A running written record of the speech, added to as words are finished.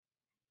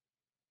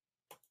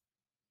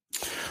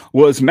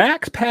Was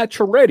Max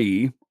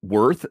Pacioretty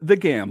worth the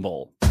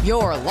gamble?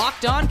 Your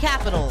Locked On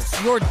Capitals,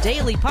 your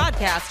daily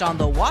podcast on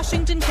the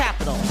Washington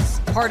Capitals.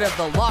 Part of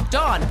the Locked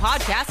On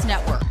Podcast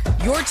Network,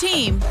 your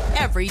team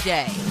every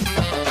day.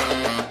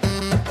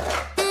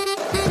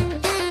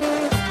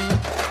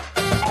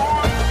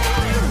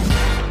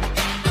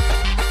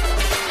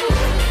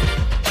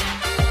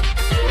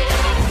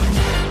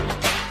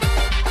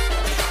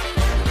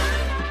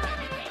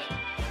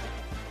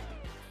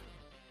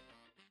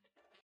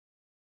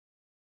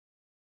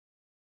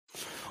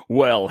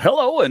 Well,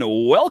 hello and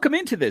welcome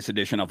into this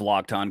edition of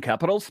Locked On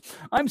Capitals.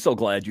 I'm so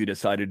glad you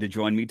decided to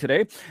join me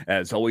today.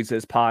 As always,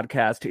 this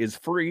podcast is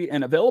free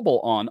and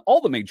available on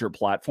all the major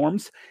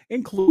platforms,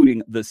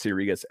 including the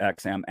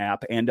SiriusXM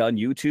app and on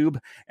YouTube.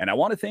 And I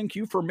want to thank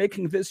you for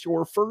making this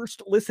your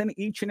first listen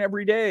each and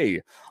every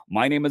day.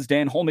 My name is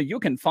Dan Holme. You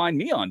can find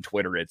me on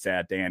Twitter. It's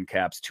at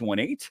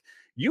DanCaps218.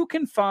 You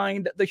can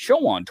find the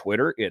show on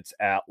Twitter. It's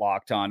at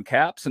Locked On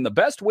Caps. And the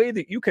best way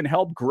that you can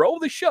help grow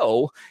the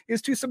show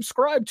is to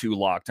subscribe to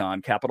Locked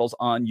On Capitals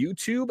on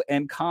YouTube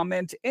and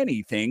comment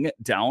anything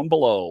down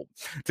below.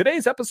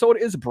 Today's episode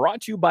is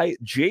brought to you by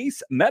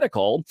Jace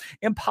Medical.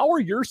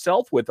 Empower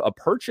yourself with a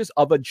purchase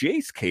of a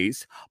Jace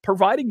case,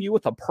 providing you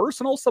with a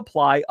personal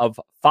supply of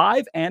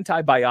 5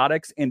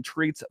 antibiotics and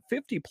treats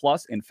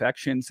 50-plus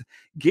infections.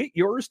 Get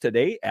yours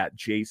today at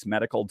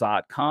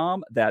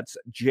jacemedical.com. That's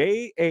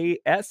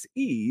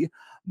JASE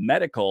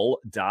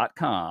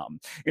medical.com.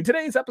 In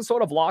today's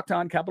episode of Locked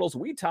On Capitals,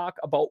 we talk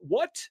about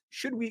what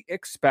should we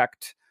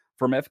expect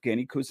from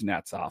Evgeny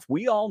Kuznetsov.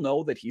 We all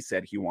know that he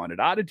said he wanted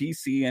out of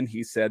DC, and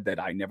he said that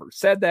I never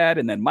said that.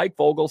 And then Mike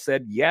Vogel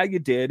said, yeah, you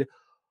did.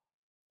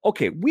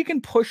 Okay, we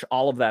can push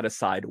all of that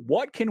aside.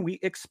 What can we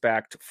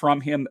expect from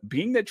him,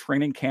 being that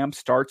training camp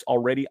starts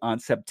already on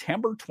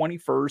September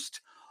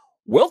 21st?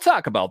 We'll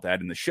talk about that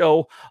in the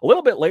show. A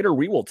little bit later,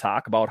 we will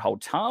talk about how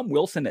Tom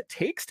Wilson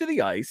takes to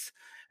the ice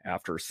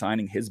after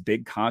signing his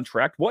big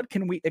contract. What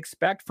can we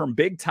expect from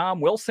Big Tom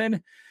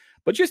Wilson?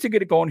 But just to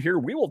get it going here,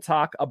 we will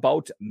talk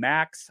about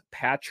Max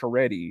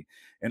Pacioretty.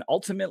 And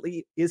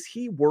ultimately, is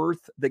he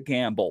worth the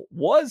gamble?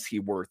 Was he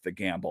worth the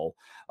gamble?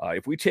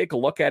 If we take a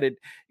look at it,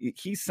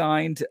 he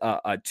signed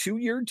a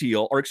 2-year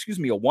deal, or excuse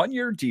me, a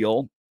 1-year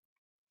deal.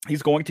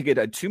 He's going to get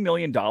a $2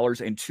 million and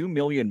 $2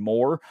 million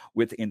more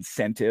with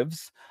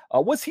incentives.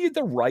 Was he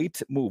the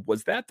right move?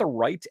 Was that the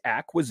right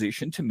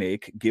acquisition to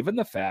make, given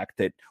the fact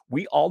that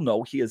we all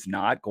know he is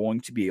not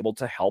going to be able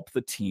to help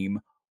the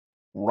team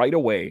right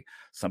away?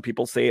 Some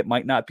people say it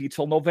might not be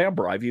till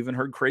November. I've even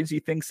heard crazy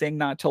things saying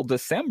not till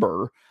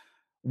December.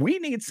 We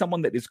need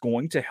someone that is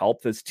going to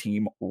help this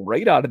team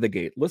right out of the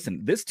gate.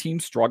 Listen, this team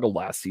struggled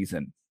last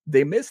season.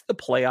 They missed the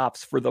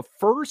playoffs for the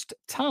first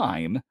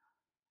time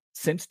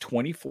since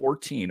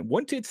 2014.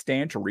 Wouldn't it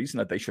stand to reason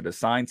that they should have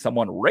signed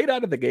someone right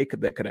out of the gate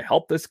that could have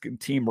helped this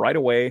team right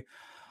away?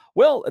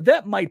 Well,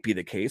 that might be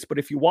the case, but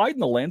if you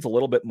widen the lens a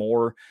little bit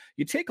more,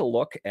 you take a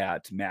look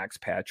at Max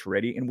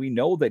Pacioretty, and we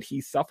know that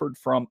he suffered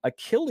from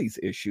Achilles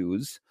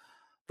issues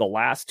the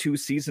last 2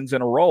 seasons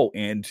in a row.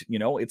 And, you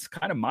know, it's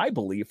kind of my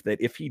belief that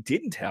if he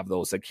didn't have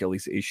those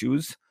Achilles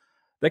issues,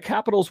 the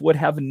Capitals would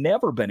have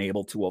never been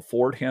able to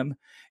afford him.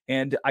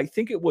 And I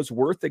think it was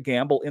worth the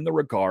gamble in the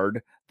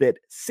regard that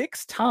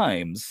 6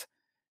 times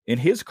in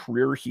his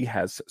career, he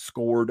has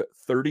scored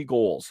 30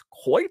 goals.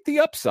 Quite the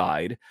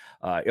upside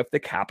if the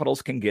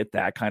Capitals can get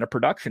that kind of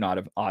production out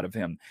of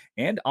him.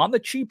 And on the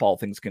cheap, all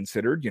things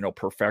considered, you know,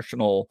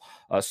 professional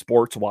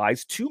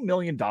sports-wise, $2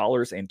 million and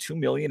 $2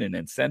 million in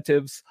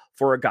incentives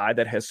for a guy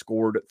that has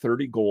scored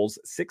 30 goals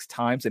 6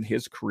 times in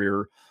his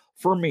career.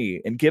 For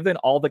me, and given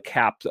all the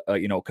cap,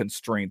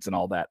 constraints and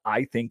all that,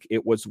 I think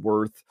it was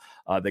worth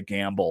the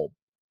gamble.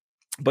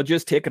 But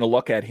just taking a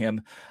look at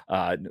him,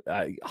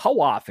 how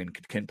often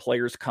can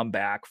players come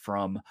back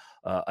from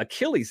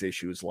Achilles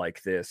issues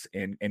like this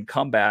and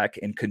come back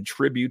and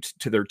contribute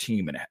to their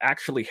team and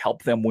actually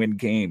help them win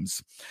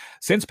games?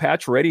 Since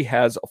Pacioretty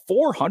has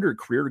 400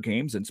 career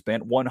games and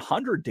spent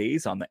 100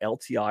 days on the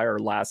LTIR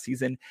last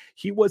season,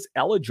 he was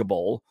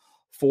eligible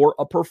for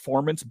a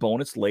performance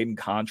bonus laden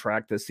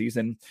contract this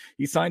season.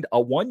 He signed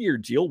a 1-year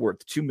deal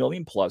worth $2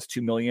 million plus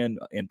 $2 million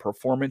in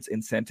performance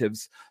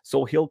incentives.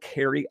 So he'll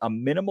carry a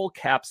minimal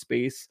cap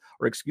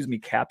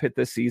hit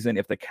this season.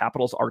 If the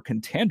Capitals are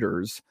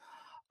contenders,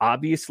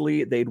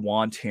 obviously they'd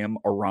want him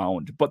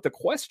around. But the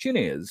question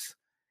is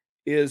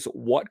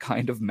what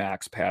kind of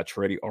Max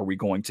Pacioretty are we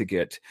going to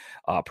get?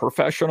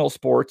 Professional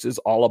sports is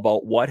all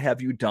about what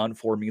have you done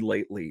for me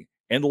lately?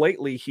 And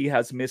lately he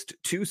has missed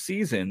 2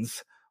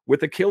 seasons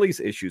with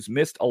Achilles issues,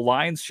 missed a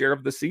lion's share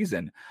of the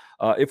season.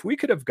 If we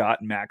could have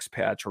gotten Max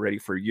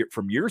Pacioretty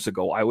from years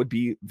ago, I would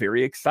be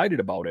very excited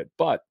about it.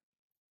 But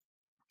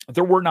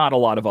there were not a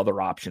lot of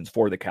other options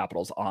for the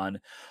Capitals on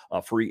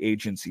free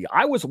agency.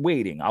 I was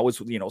waiting. I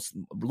was,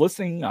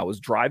 listening. I was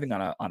driving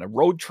on a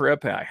road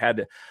trip. I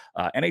had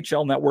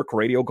NHL Network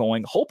radio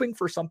going, hoping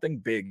for something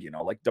big,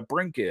 like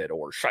DeBrincat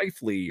or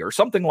Scheifele or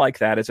something like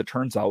that. As it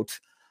turns out,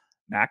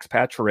 Max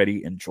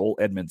Pacioretty and Joel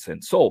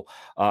Edmondson. So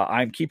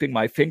I'm keeping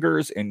my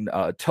fingers and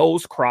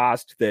toes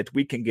crossed that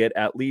we can get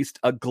at least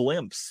a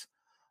glimpse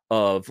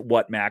of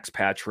what Max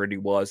Pacioretty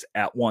was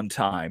at one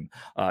time.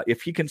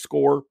 If he can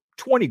score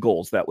 20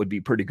 goals, that would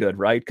be pretty good,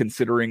 right?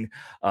 Considering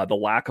the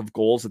lack of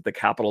goals that the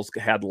Capitals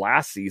had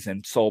last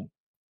season. So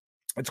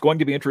it's going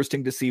to be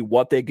interesting to see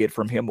what they get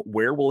from him.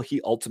 Where will he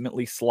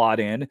ultimately slot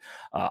in?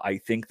 I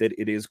think that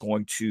it is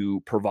going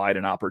to provide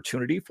an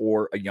opportunity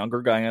for a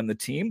younger guy on the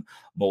team,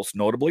 most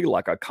notably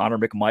like a Connor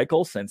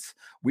McMichael, since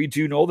we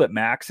do know that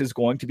Max is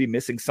going to be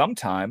missing some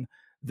time,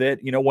 that,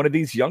 one of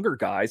these younger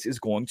guys is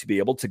going to be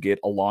able to get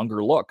a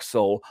longer look.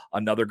 So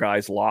another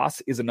guy's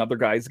loss is another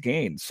guy's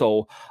gain.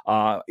 So,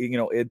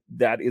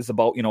 that is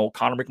about,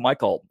 Connor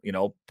McMichael,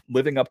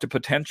 living up to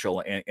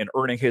potential and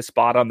earning his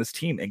spot on this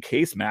team in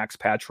case Max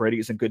Pacioretty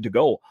isn't good to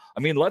go.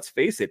 I mean, let's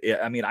face it.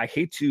 I mean, I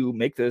hate to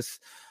make this,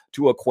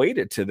 to equate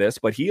it to this,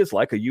 but he is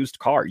like a used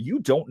car. You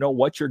don't know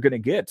what you're going to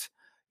get.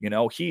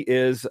 He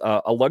is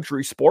a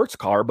luxury sports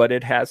car, but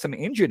it has some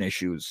engine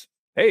issues.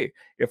 Hey,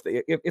 if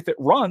it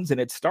runs and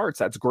it starts,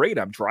 that's great.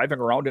 I'm driving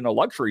around in a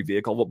luxury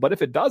vehicle, but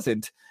if it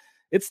doesn't,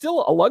 it's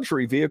still a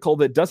luxury vehicle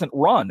that doesn't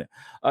run.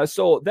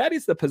 So that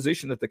is the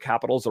position that the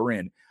Capitals are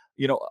in.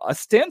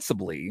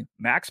 Ostensibly,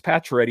 Max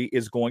Pacioretty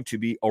is going to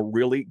be a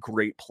really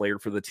great player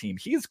for the team.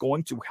 He is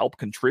going to help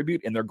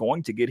contribute, and they're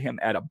going to get him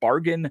at a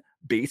bargain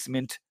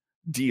basement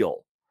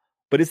deal.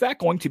 But is that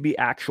going to be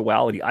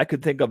actuality? I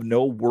could think of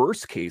no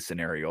worse case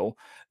scenario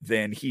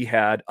than he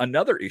had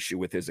another issue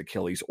with his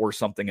Achilles or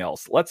something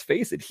else. Let's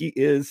face it, he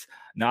is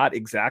not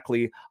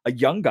exactly a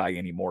young guy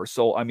anymore.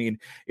 So, I mean,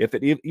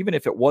 even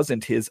if it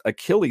wasn't his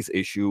Achilles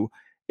issue,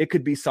 it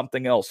could be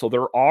something else. So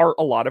there are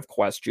a lot of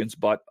questions,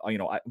 but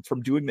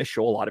from doing this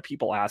show, a lot of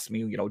people ask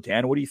me,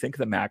 Dan, what do you think of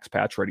the Max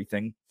Pacioretty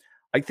thing?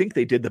 I think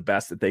they did the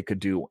best that they could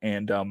do.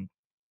 And,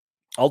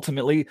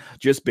 ultimately,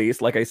 just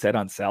based, like I said,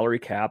 on salary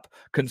cap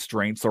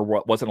constraints, or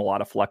what wasn't a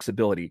lot of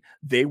flexibility,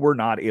 they were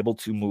not able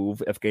to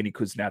move Evgeny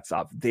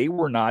Kuznetsov. They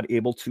were not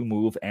able to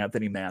move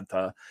Anthony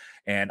Mantha.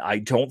 And I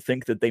don't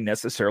think that they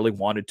necessarily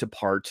wanted to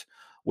part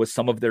with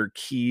some of their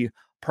key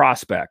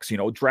prospects,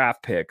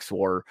 draft picks,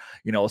 or,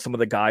 some of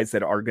the guys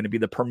that are going to be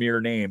the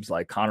premier names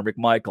like Connor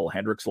McMichael,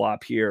 Hendrix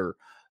Lapierre.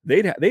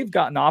 They've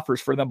gotten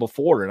offers for them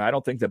before. And I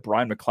don't think that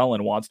Brian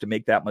McClellan wants to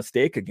make that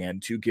mistake again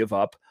to give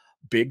up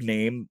big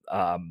name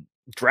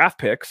draft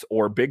picks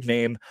or big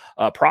name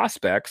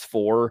prospects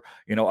for,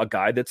 a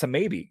guy that's a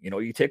maybe.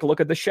 You take a look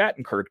at the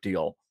Shattenkirk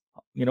deal.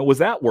 Was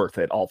that worth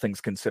it, all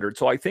things considered?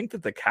 So I think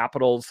that the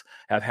Capitals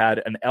have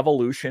had an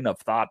evolution of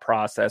thought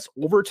process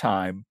over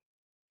time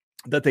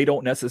that they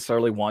don't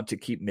necessarily want to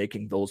keep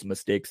making those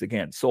mistakes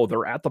again. So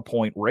they're at the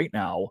point right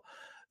now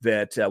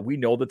that we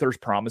know that there's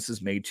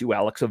promises made to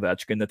Alex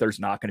Ovechkin that there's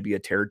not going to be a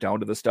tear down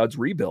to the studs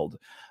rebuild.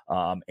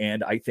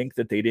 And I think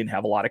that they didn't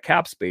have a lot of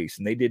cap space,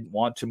 and they didn't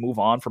want to move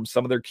on from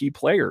some of their key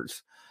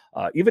players.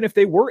 Even if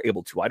they were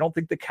able to, I don't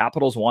think the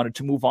Capitals wanted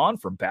to move on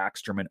from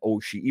Backstrom and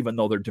Oshie, even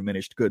though they're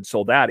diminished goods.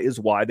 So that is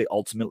why they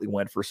ultimately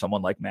went for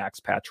someone like Max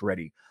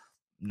Pacioretty.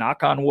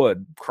 Knock on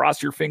wood,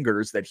 cross your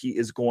fingers that he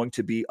is going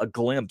to be a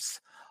glimpse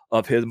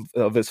of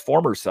his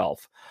former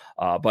self.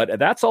 But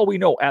that's all we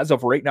know as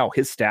of right now.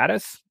 His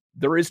status,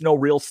 there is no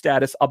real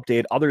status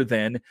update other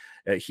than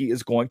he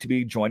is going to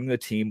be joining the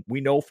team.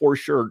 We know for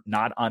sure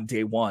not on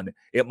day one.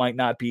 It might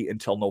not be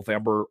until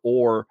November,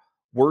 or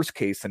worst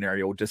case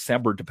scenario,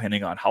 December,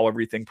 depending on how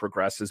everything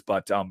progresses.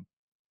 But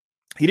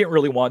he didn't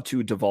really want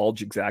to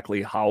divulge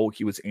exactly how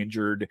he was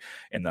injured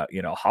and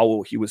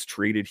how he was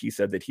treated. He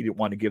said that he didn't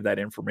want to give that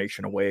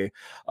information away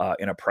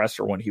in a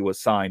presser when he was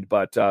signed.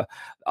 But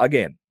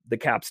again, the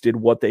Caps did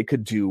what they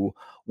could do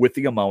with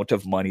the amount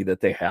of money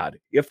that they had.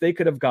 If they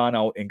could have gone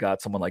out and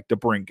got someone like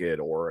DeBrincat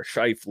or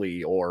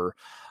Scheifele or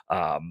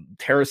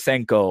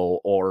Tarasenko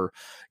or,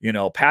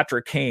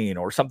 Patrick Kane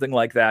or something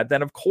like that,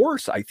 then of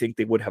course I think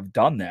they would have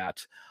done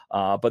that.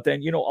 But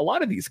then, a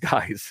lot of these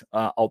guys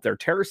out there,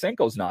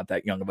 Tarasenko's not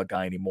that young of a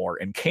guy anymore.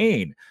 And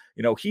Kane,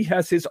 he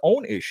has his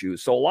own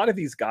issues. So a lot of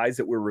these guys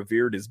that were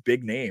revered as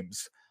big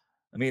names,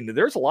 I mean,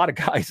 there's a lot of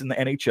guys in the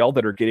NHL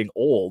that are getting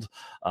old.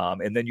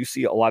 And then you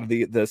see a lot of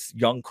this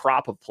young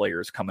crop of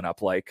players coming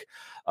up, like,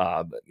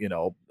 on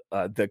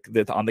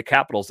the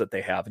Capitals that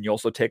they have. And you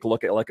also take a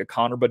look at like a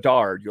Connor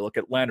Bedard, you look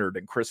at Leonard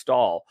and Chris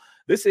Dahl.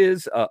 This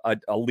is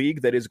a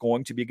league that is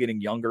going to be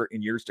getting younger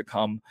in years to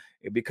come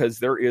because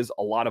there is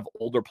a lot of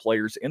older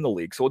players in the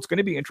league. So it's going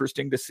to be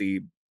interesting to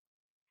see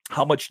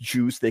how much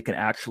juice they can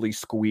actually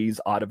squeeze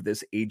out of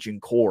this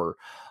aging core.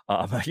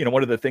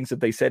 One of the things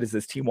that they said is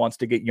this team wants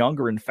to get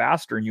younger and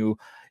faster, and you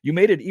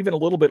made it even a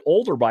little bit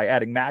older by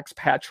adding Max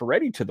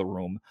Pacioretty to the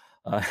room.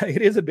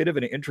 It is a bit of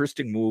an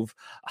interesting move.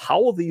 How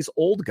will these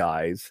old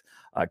guys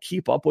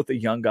keep up with the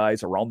young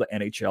guys around the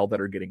NHL that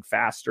are getting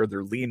faster?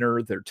 They're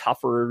leaner, they're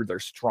tougher, they're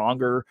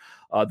stronger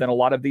than a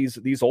lot of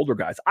these older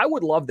guys. I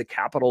would love the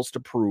Capitals to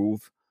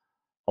prove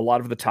a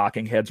lot of the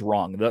talking heads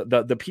wrong.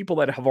 The people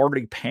that have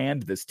already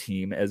panned this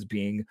team as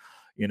being,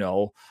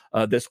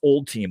 this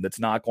old team that's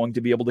not going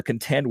to be able to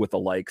contend with the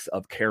likes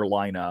of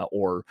Carolina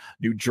or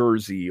New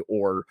Jersey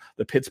or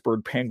the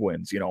Pittsburgh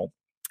Penguins.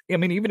 I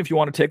mean, even if you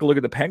want to take a look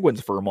at the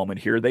Penguins for a moment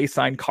here, they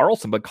signed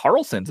Carlson, but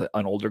Carlson's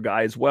an older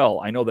guy as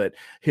well. I know that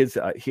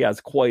he has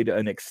quite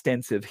an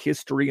extensive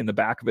history, in the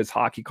back of his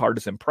hockey card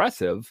is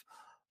impressive,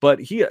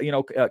 but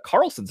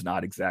Carlson's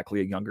not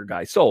exactly a younger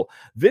guy. So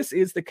this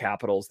is the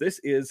Capitals. This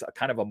is a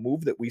kind of a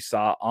move that we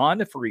saw on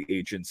the free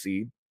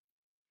agency,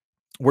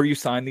 where you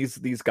sign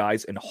these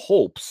guys in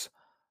hopes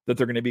that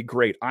they're going to be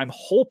great. I'm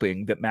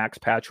hoping that Max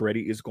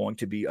Pacioretty is going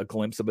to be a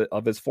glimpse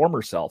of his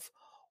former self.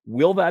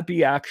 Will that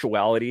be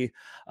actuality?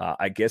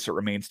 I guess it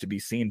remains to be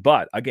seen.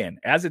 But again,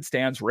 as it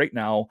stands right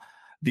now,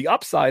 the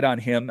upside on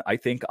him, I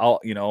think,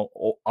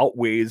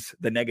 outweighs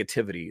the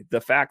negativity.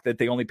 The fact that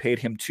they only paid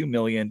him $2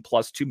 million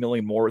plus $2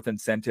 million more with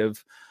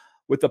incentive,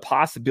 with the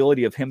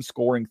possibility of him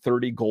scoring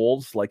 30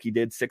 goals like he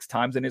did 6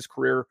 times in his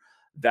career,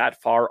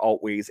 that far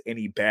outweighs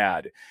any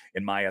bad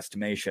in my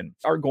estimation.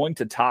 Are going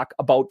to talk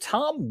about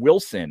Tom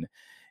Wilson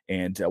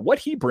and what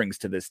he brings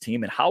to this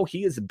team and how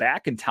he is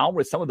back in town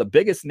with some of the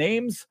biggest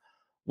names.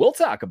 We'll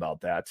talk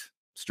about that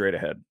straight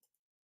ahead.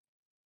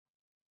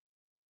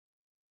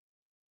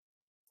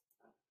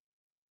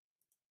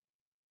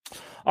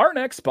 Our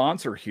next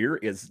sponsor here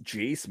is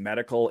Jace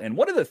Medical, and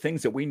one of the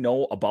things that we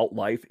know about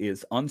life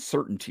is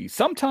uncertainty.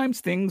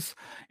 Sometimes things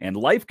and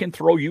life can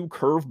throw you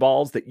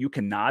curveballs that you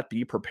cannot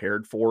be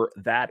prepared for.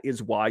 That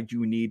is why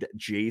you need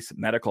Jace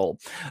Medical.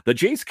 The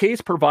Jace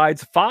case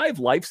provides 5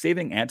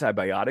 life-saving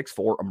antibiotics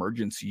for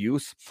emergency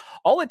use.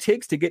 All it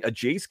takes to get a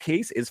Jace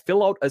case is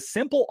fill out a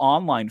simple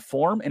online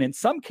form, and in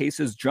some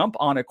cases, jump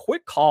on a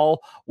quick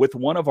call with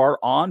one of our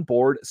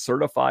onboard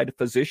certified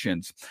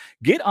physicians.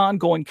 Get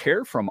ongoing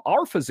care from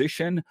our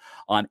physician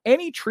on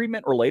any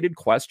treatment-related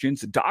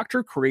questions,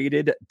 doctor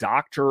created,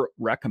 doctor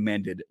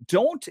recommended.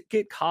 Don't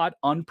get caught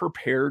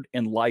unprepared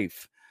in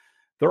life.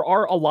 There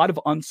are a lot of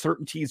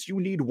uncertainties. You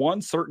need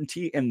one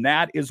certainty, and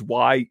that is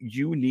why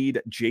you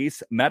need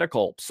Jace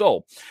Medical.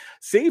 So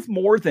save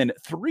more than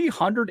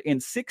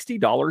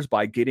 $360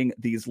 by getting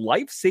these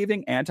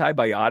life-saving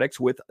antibiotics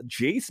with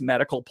Jace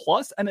Medical,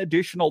 plus an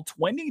additional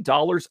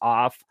 $20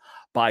 off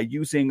by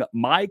using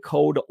my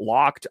code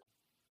LOCKED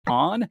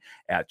on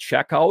at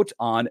checkout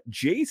on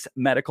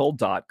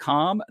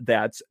jacemedical.com.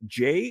 That's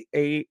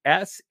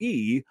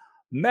JASE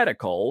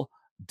medical.com.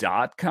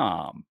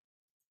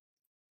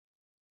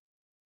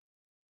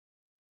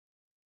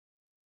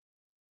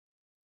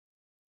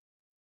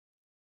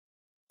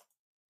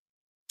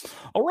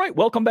 All right,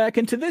 welcome back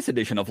into this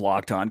edition of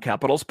Locked On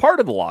Capitals, part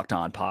of the Locked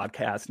On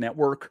Podcast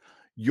Network,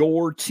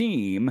 your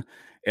team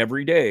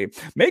every day.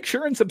 Make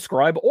sure and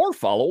subscribe or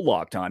follow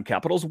Locked On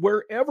Capitals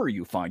wherever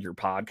you find your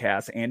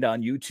podcasts and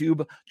on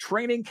YouTube.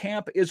 Training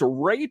camp is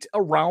right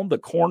around the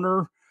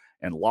corner,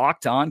 and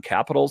Locked On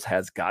Capitals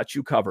has got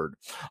you covered.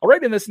 All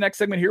right, in this next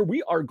segment here,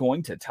 we are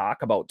going to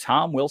talk about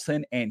Tom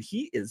Wilson, and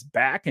he is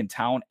back in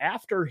town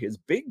after his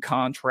big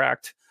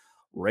contract,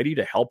 ready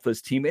to help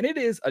this team. And it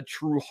is a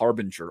true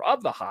harbinger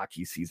of the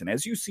hockey season,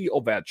 as you see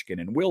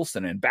Ovechkin and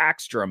Wilson and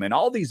Backstrom and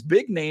all these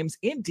big names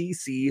in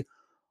DC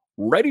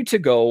ready to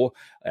go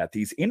at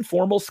these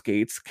informal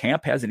skates.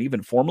 Camp hasn't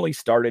even formally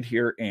started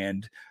here,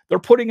 and they're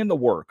putting in the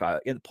work,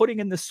 putting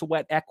in the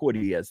sweat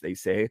equity, as they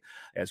say.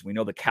 As we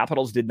know, the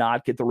Capitals did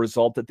not get the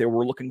result that they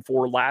were looking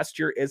for last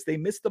year, as they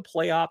missed the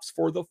playoffs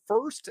for the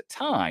first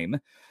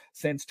time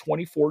since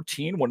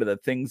 2014. One of the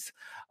things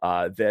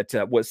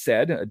that was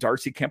said,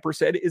 Darcy Kemper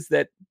said, is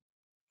that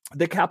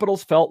the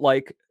Capitals felt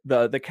like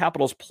the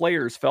Capitals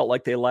players felt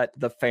like they let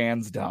the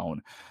fans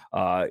down.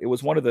 It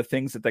was one of the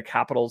things that the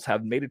Capitals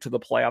have made it to the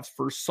playoffs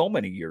for so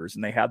many years,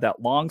 and they had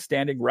that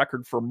long-standing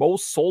record for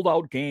most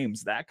sold-out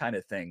games, that kind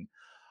of thing.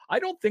 I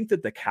don't think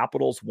that the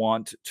Capitals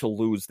want to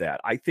lose that.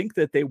 I think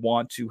that they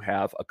want to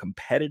have a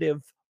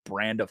competitive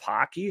brand of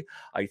hockey.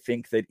 I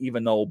think that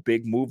even though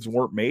big moves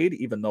weren't made,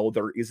 even though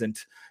there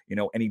isn't,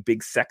 any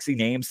big sexy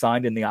name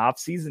signed in the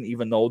offseason,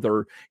 even though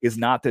there is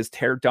not this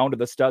tear down to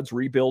the studs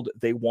rebuild,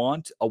 they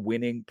want a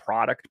winning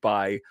product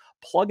by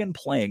plug and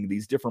playing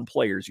these different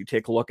players. You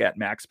take a look at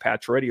Max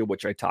Pacioretty,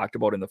 which I talked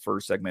about in the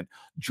first segment,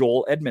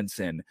 Joel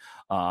Edmondson,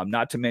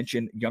 not to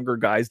mention younger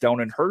guys down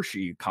in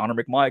Hershey, Connor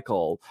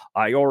McMichael,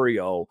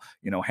 Iorio,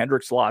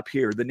 Hendricks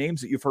Lapierre, the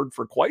names that you've heard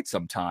for quite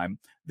some time.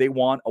 They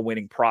want a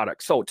winning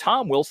product. So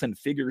Tom Wilson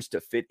figures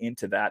to fit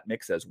into that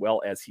mix as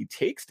well, as he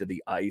takes to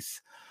the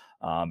ice,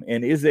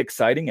 and is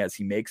exciting as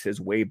he makes his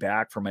way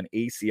back from an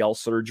ACL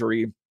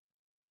surgery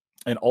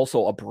and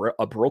also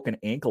a broken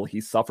ankle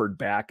he suffered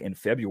back in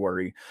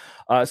February.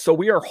 So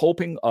we are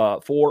hoping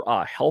for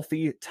a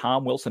healthy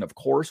Tom Wilson. Of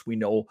course, we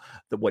know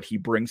that what he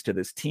brings to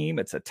this team,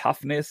 it's a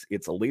toughness,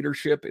 it's a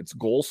leadership, it's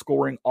goal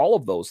scoring, all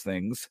of those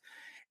things.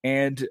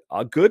 And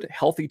a good,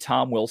 healthy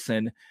Tom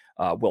Wilson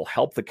will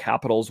help the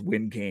Capitals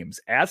win games.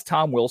 As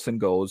Tom Wilson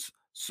goes,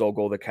 so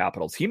go the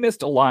Capitals. He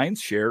missed a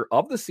lion's share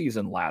of the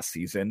season last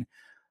season,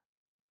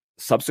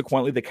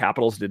 Subsequently, the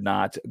Capitals did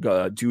not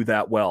do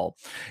that well.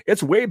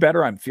 It's way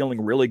better. I'm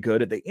feeling really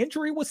good. The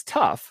injury was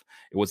tough.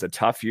 It was a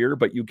tough year,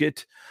 but you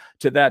get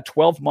to that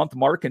 12-month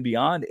mark and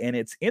beyond, and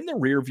it's in the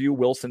rear view,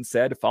 Wilson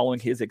said, following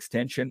his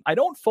extension. I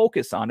don't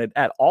focus on it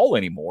at all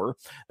anymore.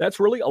 That's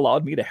really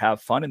allowed me to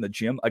have fun in the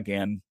gym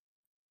again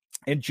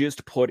and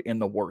just put in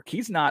the work.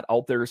 He's not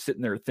out there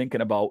sitting there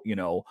thinking about,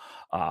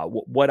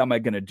 what am I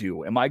going to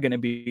do? Am I going to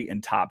be in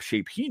top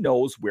shape? He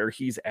knows where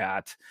he's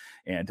at,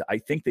 and I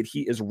think that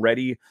he is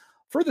ready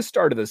for the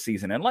start of the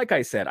season. And like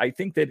I said, I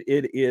think that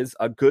it is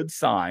a good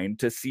sign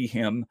to see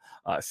him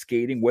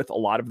skating with a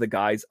lot of the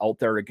guys out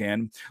there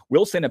again.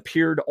 Wilson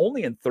appeared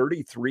only in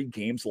 33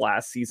 games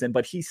last season,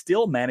 but he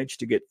still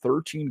managed to get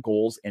 13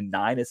 goals and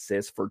 9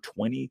 assists for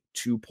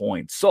 22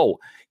 points. So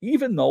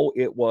even though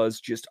it was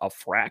just a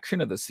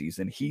fraction of the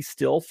season, he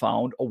still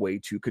found a way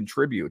to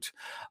contribute.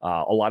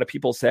 A lot of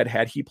people said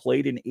had he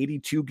played in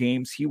 82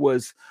 games, he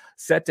was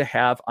set to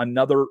have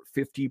another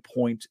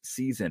 50-point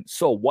season.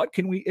 So what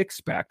can we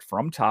expect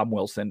from Tom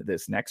Wilson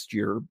this next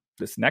year,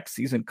 this next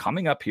season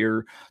coming up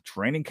here?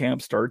 Training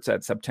camp starts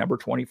at September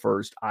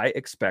 21st. I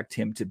expect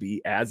him to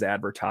be as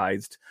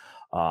advertised.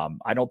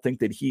 I don't think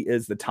that he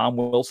is the Tom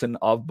Wilson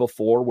of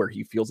before, where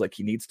he feels like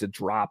he needs to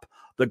drop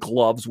the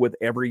gloves with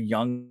every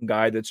young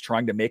guy that's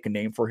trying to make a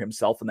name for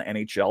himself in the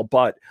NHL.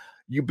 But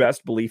you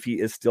best believe he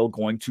is still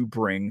going to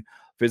bring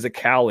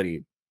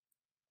physicality.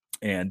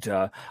 And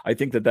I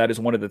think that is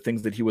one of the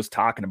things that he was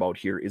talking about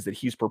here, is that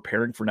he's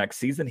preparing for next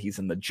season. He's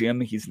in the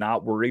gym. He's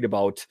not worried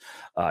about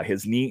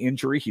his knee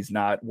injury. He's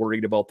not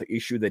worried about the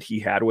issue that he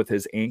had with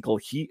his ankle.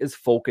 He is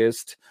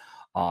focused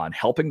on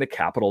helping the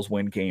Capitals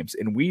win games.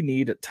 And we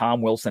need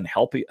Tom Wilson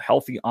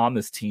healthy on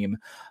this team.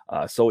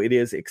 So it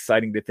is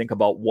exciting to think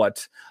about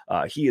what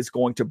he is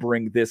going to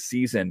bring this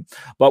season.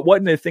 But one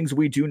of the things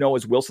we do know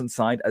is Wilson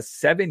signed a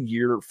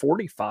 7-year,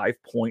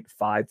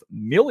 $45.5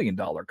 million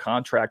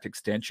contract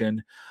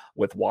extension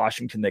with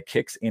Washington that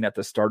kicks in at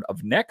the start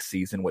of next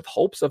season, with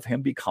hopes of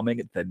him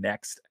becoming the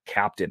next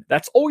captain.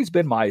 That's always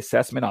been my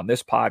assessment on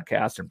this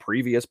podcast and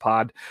previous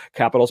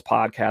Capitals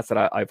podcasts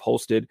that I've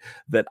hosted,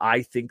 that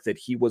I think that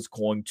he was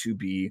going to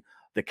be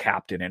the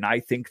captain. And I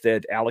think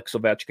that Alex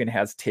Ovechkin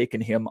has taken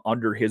him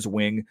under his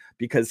wing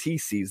because he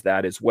sees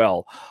that as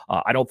well.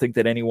 I don't think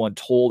that anyone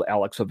told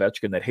Alex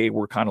Ovechkin that, hey,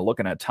 we're kind of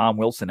looking at Tom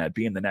Wilson at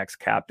being the next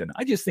captain.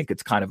 I just think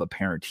it's kind of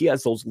apparent. He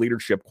has those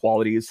leadership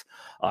qualities.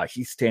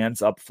 He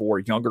stands up for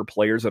younger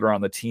players that are on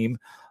the team.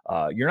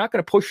 You're not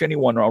going to push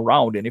anyone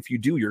around. And if you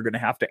do, you're going to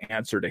have to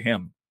answer to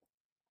him.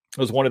 It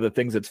was one of the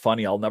things that's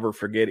funny, I'll never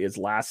forget, is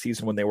last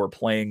season when they were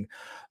playing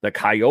the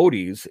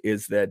Coyotes,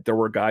 is that there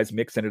were guys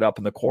mixing it up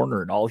in the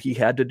corner, and all he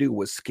had to do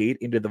was skate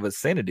into the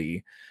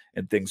vicinity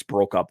and things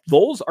broke up.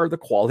 Those are the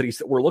qualities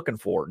that we're looking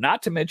for,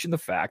 not to mention the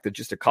fact that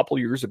just a couple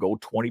years ago,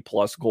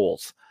 20-plus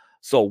goals.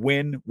 So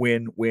win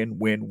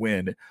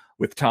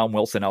with Tom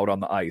Wilson out on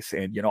the ice.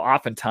 And,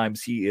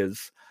 oftentimes he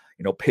is,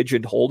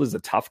 pigeonholed as a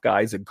tough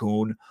guy, as a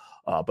goon.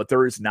 But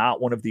there is not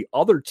one of the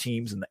other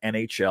teams in the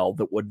NHL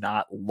that would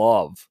not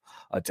love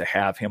to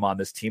have him on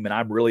this team. And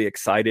I'm really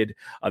excited.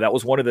 That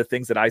was one of the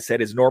things that I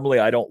said, is normally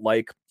I don't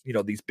like,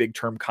 these big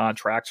term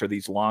contracts or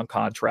these long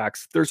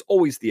contracts. There's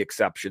always the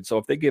exception. So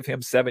if they give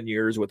him 7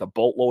 years with a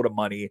boatload of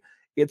money,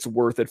 it's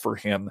worth it for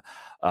him.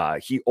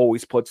 He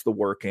always puts the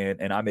work in,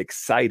 and I'm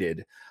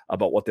excited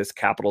about what this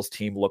Capitals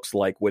team looks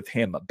like with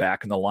him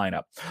back in the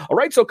lineup. All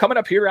right, so coming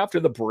up here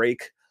after the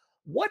break,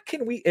 what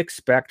can we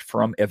expect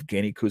from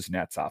Evgeny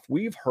Kuznetsov?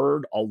 We've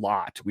heard a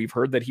lot. We've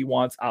heard that he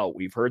wants out.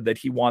 We've heard that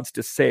he wants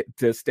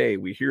to stay.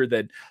 We hear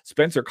that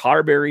Spencer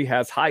Carberry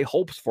has high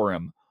hopes for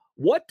him.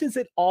 What does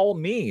it all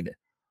mean?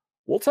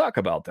 We'll talk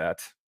about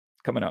that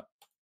coming up.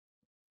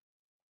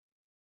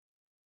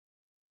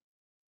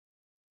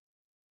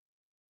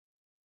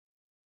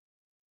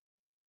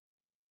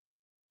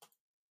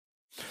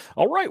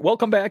 All right,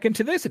 welcome back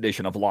into this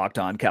edition of Locked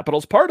On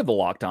Capitals, part of the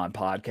Locked On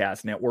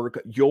Podcast Network,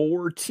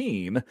 your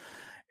team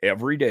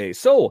every day.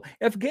 So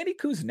Evgeny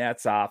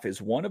Kuznetsov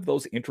is one of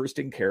those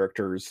interesting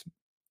characters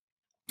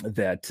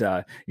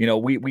that,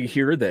 we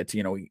hear that,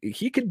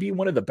 he could be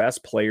one of the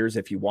best players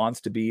if he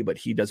wants to be, but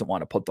he doesn't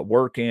want to put the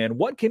work in.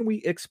 What can we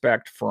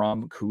expect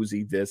from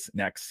Kuzi this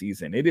next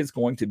season? It is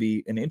going to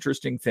be an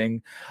interesting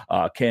thing.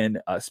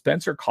 Can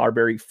Spencer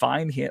Carberry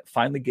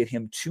finally get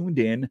him tuned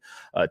in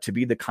to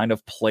be the kind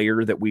of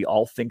player that we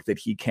all think that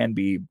he can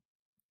be?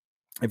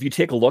 If you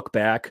take a look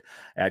back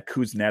at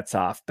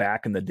Kuznetsov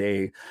back in the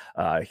day,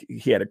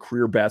 he had a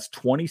career best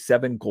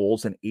 27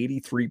 goals and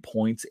 83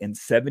 points in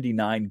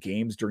 79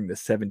 games during the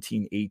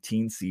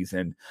 17-18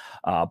 season.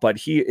 But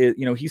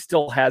he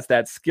still has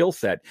that skill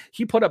set.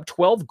 He put up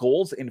 12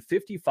 goals and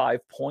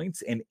 55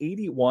 points in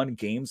 81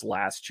 games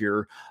last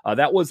year.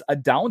 That was a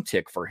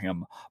downtick for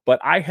him. But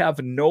I have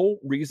no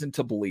reason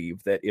to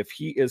believe that if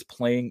he is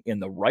playing in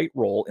the right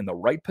role, in the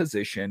right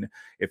position,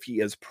 if he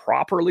is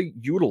properly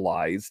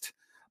utilized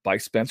by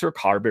Spencer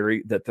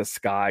Carberry that the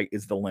sky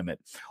is the limit.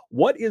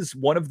 What is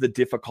one of the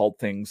difficult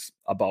things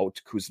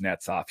about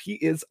Kuznetsov? He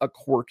is a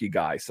quirky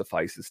guy,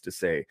 suffices to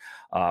say.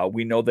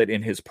 We know that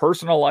in his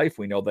personal life,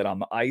 we know that on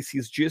the ice,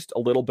 he's just a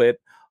little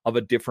bit of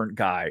a different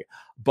guy.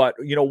 But,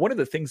 one of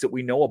the things that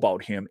we know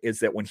about him is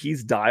that when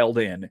he's dialed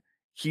in,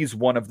 he's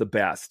one of the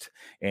best.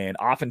 And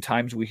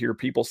oftentimes we hear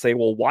people say,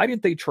 well, why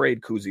didn't they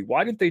trade Kuzi?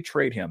 Why didn't they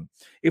trade him?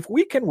 If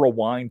we can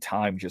rewind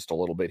time just a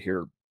little bit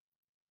here,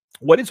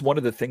 what is one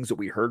of the things that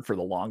we heard for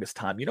the longest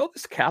time?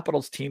 This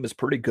Capitals team is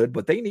pretty good,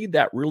 but they need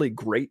that really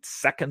great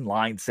second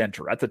line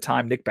center. At the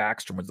time, Nick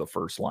Backstrom was the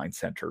first line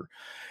center.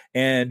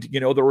 And,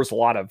 there was a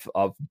lot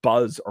of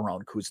buzz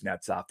around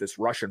Kuznetsov, this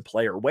Russian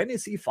player. When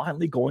is he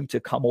finally going to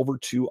come over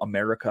to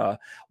America?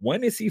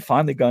 When is he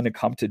finally going to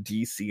come to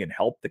DC and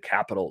help the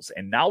Capitals?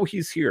 And now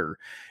he's here.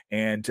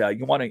 And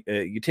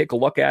you take a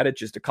look at it.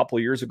 Just a couple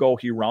of years ago,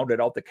 he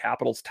rounded out the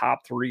Capitals'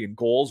 top three in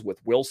goals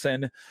with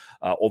Wilson,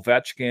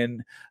 Ovechkin,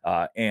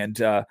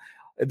 and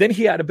then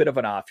he had a bit of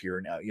an off year.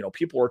 Now,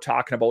 people were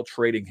talking about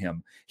trading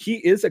him. He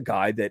is a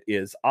guy that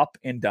is up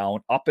and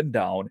down, up and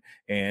down.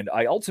 And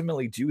I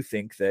ultimately do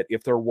think that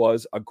if there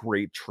was a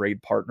great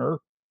trade partner,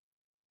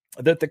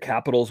 that the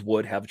Capitals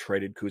would have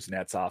traded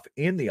Kuznetsov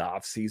in the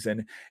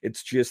offseason.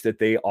 It's just that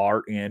they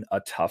are in a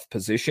tough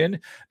position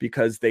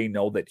because they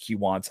know that he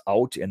wants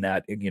out, and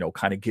that,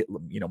 kind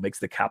of makes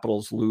the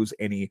Capitals lose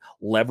any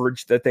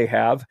leverage that they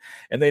have.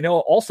 And they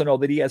also know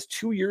that he has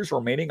 2 years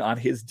remaining on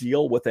his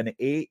deal with an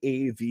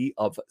AAV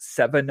of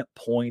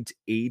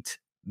 $7.8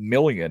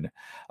 million.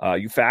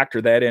 You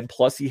factor that in,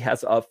 plus he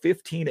has a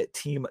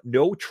 15-team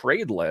no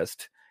trade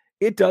list.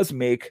 It does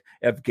make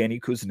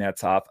Evgeny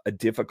Kuznetsov a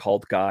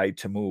difficult guy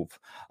to move.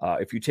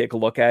 If you take a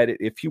look at it,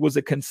 if he was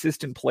a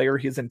consistent player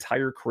his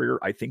entire career,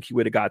 I think he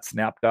would have got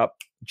snapped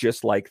up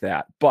just like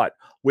that. But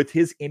with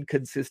his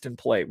inconsistent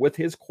play, with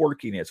his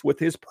quirkiness, with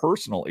his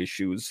personal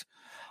issues,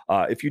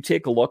 if you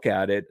take a look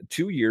at it,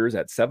 2 years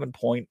at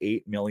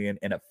 $7.8 million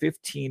and a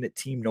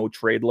 15-team no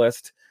trade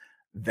list,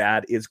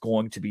 that is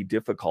going to be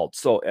difficult.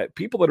 So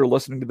people that are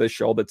listening to this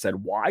show that said,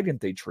 why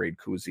didn't they trade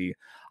Kuzi?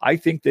 I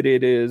think that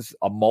it is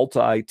a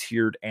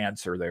multi-tiered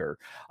answer there.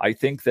 I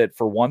think that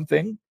for one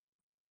thing,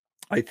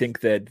 I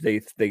think that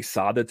they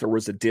saw that there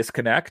was a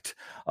disconnect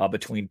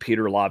between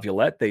Peter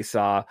Laviolette. They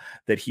saw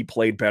that he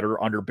played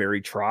better under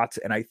Barry Trotz.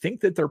 And I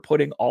think that they're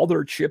putting all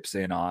their chips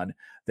in on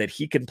that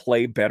he can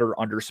play better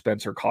under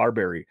Spencer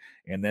Carberry.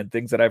 And then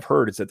things that I've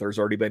heard is that there's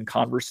already been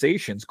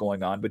conversations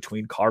going on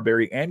between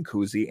Carberry and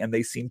Kuzi, and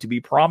they seem to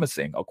be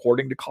promising,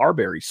 according to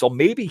Carberry. So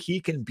maybe he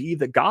can be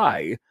the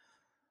guy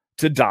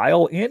to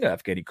dial in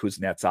Evgeny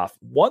Kuznetsov.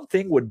 One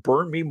thing would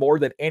burn me more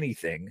than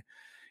anything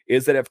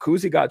is that if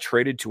Kuzi got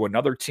traded to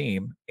another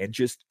team and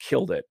just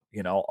killed it,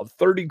 of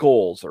 30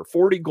 goals or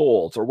 40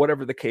 goals or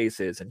whatever the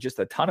case is, and just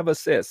a ton of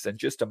assists and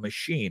just a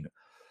machine,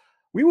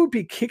 we would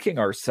be kicking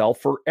ourselves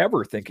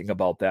forever thinking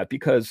about that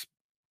because,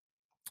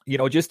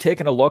 just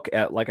taking a look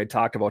at, like I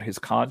talked about, his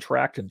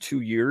contract in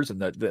 2 years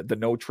and the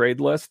no trade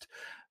list,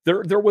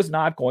 there was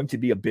not going to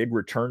be a big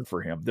return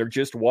for him. There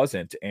just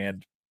wasn't.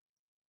 And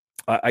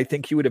I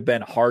think he would have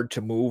been hard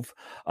to move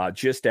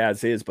just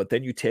as is. But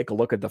then you take a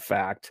look at the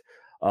fact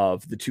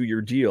of the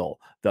 2-year deal,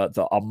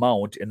 the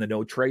amount in the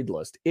no trade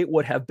list, it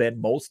would have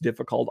been most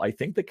difficult. I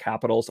think the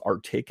Capitals are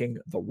taking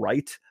the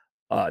right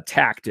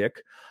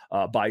tactic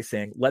by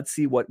saying, let's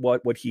see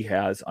what he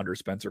has under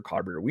Spencer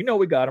Carberry. We know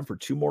we got him for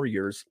 2 more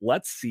years.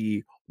 Let's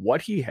see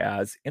what he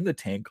has in the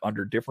tank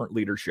under different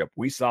leadership.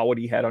 We saw what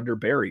he had under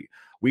Barry.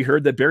 We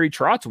heard that Barry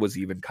Trotz was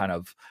even kind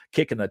of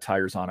kicking the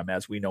tires on him.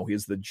 As we know,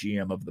 he's the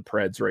GM of the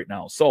Preds right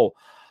now. So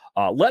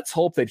let's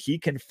hope that he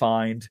can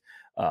find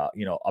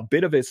a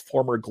bit of his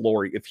former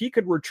glory. If he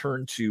could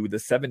return to the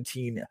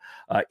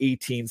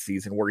 17-18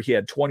 season where he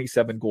had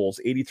 27 goals,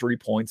 83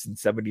 points in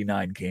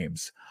 79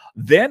 games,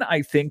 then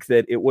I think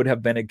that it would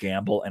have been a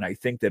gamble. And I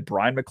think that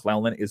Brian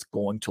McClellan is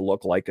going to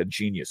look like a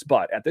genius.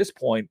 But at this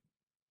point,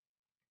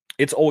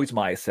 it's always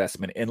my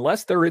assessment.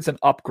 Unless there is an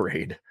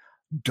upgrade,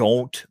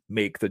 don't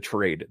make the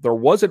trade. There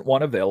wasn't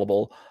one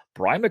available.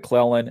 Brian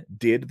McClellan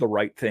did the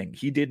right thing.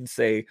 He didn't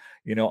say,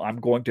 I'm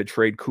going to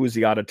trade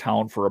Kuzi out of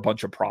town for a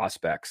bunch of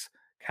prospects.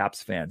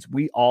 Caps fans,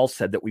 we all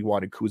said that we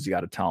wanted Kuzi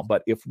out of town.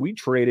 But if we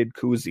traded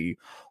Kuzi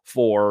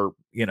for,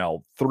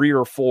 3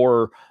 or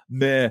 4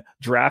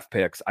 draft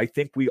picks, I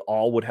think we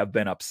all would have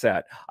been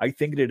upset. I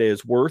think it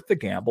is worth the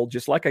gamble.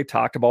 Just like I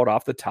talked about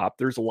off the top,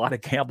 there's a lot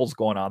of gambles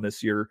going on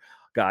this year,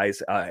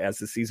 guys, as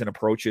the season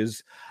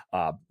approaches.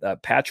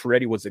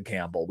 Pacioretty was a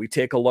gamble. We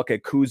take a look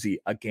at Kuzi,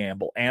 a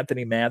gamble.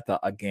 Anthony Mantha,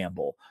 a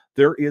gamble.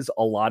 There is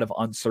a lot of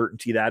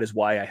uncertainty. That is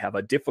why I have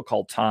a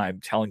difficult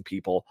time telling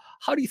people,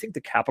 how do you think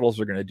the Capitals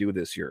are going to do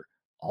this year?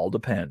 All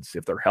depends.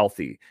 If they're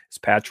healthy, is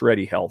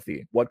Pacioretty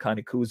healthy? What kind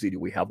of Kuzi do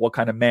we have? What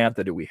kind of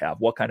Mantha do we have?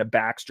 What kind of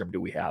Backstrom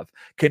do we have?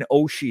 Can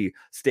Oshie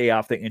stay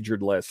off the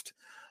injured list?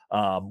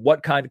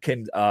 What kind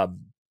can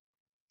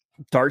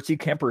Darcy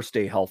Kemper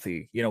stay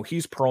healthy?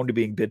 He's prone to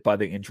being bit by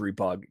the injury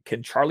bug.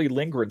 Can Charlie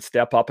Lindgren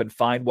step up and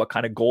find what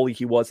kind of goalie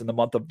he was in the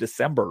month of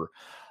December?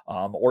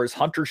 Or is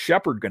Hunter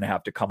Shepard going to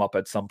have to come up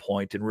at some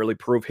point and really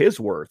prove his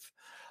worth?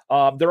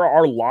 There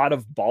are a lot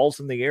of balls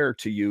in the air,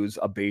 to use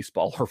a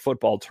baseball or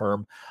football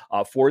term,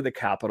 for the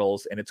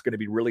Capitals, and it's going to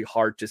be really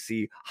hard to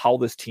see how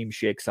this team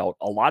shakes out.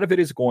 A lot of it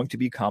is going to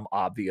become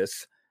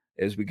obvious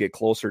as we get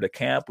closer to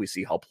camp. We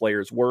see how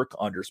players work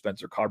under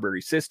Spencer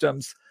Carberry's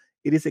systems.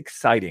 It is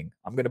exciting.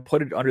 I'm going to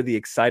put it under the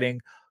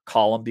exciting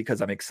column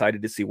because I'm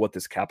excited to see what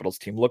this Capitals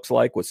team looks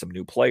like with some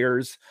new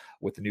players,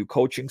 with the new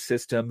coaching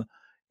system,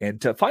 and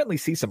to finally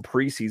see some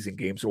preseason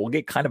games where we'll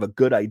get kind of a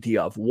good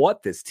idea of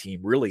what this team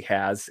really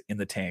has in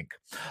the tank.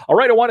 All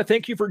right, I want to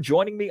thank you for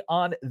joining me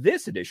on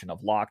this edition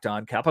of Locked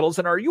On Capitals.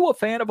 And are you a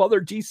fan of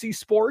other DC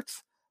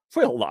sports?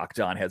 Well,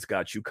 Locked On has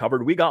got you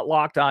covered. We got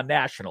Locked On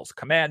Nationals,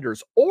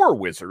 Commanders, or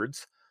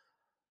Wizards.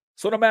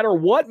 So no matter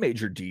what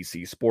major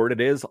DC sport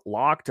it is,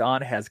 Locked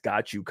On has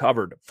got you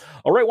covered.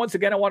 All right, once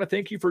again, I want to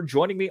thank you for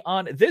joining me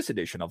on this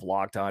edition of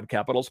Locked On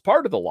Capitals,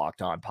 part of the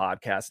Locked On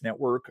Podcast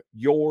Network,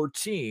 your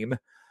team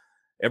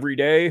every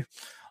day.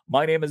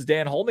 My name is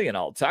Dan Holney, and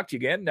I'll talk to you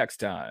again next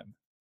time.